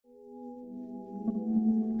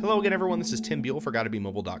Hello again everyone, this is Tim Buell for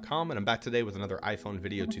GottaBeMobile.com and I'm back today with another iPhone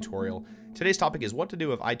video tutorial. Today's topic is what to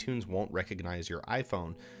do if iTunes won't recognize your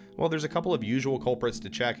iPhone. Well, there's a couple of usual culprits to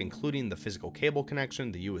check, including the physical cable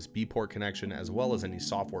connection, the USB port connection, as well as any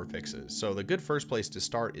software fixes. So the good first place to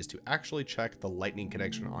start is to actually check the Lightning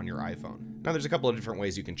connection on your iPhone. Now there's a couple of different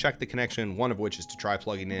ways you can check the connection, one of which is to try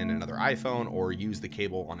plugging in another iPhone or use the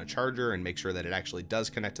cable on a charger and make sure that it actually does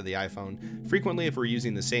connect to the iPhone. Frequently, if we're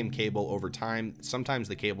using the same cable over time, sometimes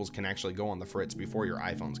the cables can actually go on the fritz before your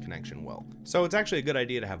iPhone's connection will. So it's actually a good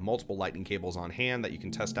idea to have multiple Lightning cables on hand that you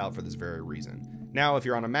can test out for this very reason. Now, if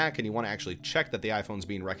you're on a Mac and you want to actually check that the iPhone's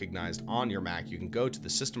being recognized on your Mac, you can go to the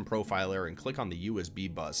System Profiler and click on the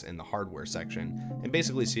USB bus in the hardware section and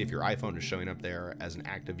basically see if your iPhone is showing up there as an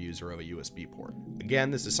active user of a USB port.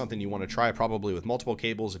 Again, this is something you want to try probably with multiple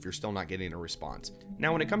cables if you're still not getting a response.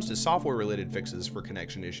 Now, when it comes to software related fixes for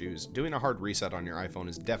connection issues, doing a hard reset on your iPhone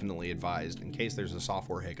is definitely advised in case there's a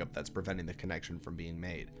software hiccup that's preventing the connection from being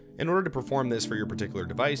made. In order to perform this for your particular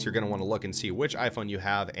device, you're going to want to look and see which iPhone you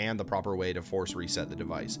have and the proper way to force reset the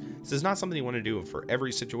device. This is not something you want to do for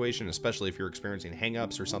every situation, especially if you're experiencing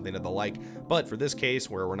hangups or something of the like, but for this case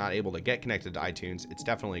where we're not able to get connected to iTunes, it's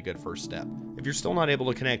definitely a good first step. If you're still not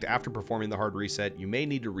able to connect after performing the hard reset, you may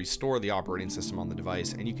need to restore the operating system on the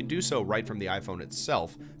device, and you can do so right from the iPhone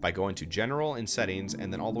itself by going to General and Settings,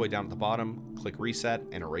 and then all the way down at the bottom, click Reset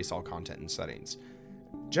and erase all content and settings.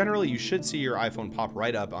 Generally, you should see your iPhone pop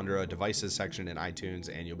right up under a devices section in iTunes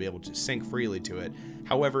and you'll be able to sync freely to it.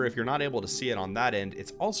 However, if you're not able to see it on that end,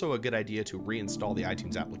 it's also a good idea to reinstall the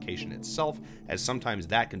iTunes application itself, as sometimes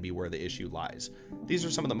that can be where the issue lies. These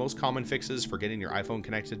are some of the most common fixes for getting your iPhone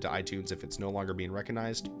connected to iTunes if it's no longer being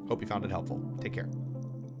recognized. Hope you found it helpful. Take care.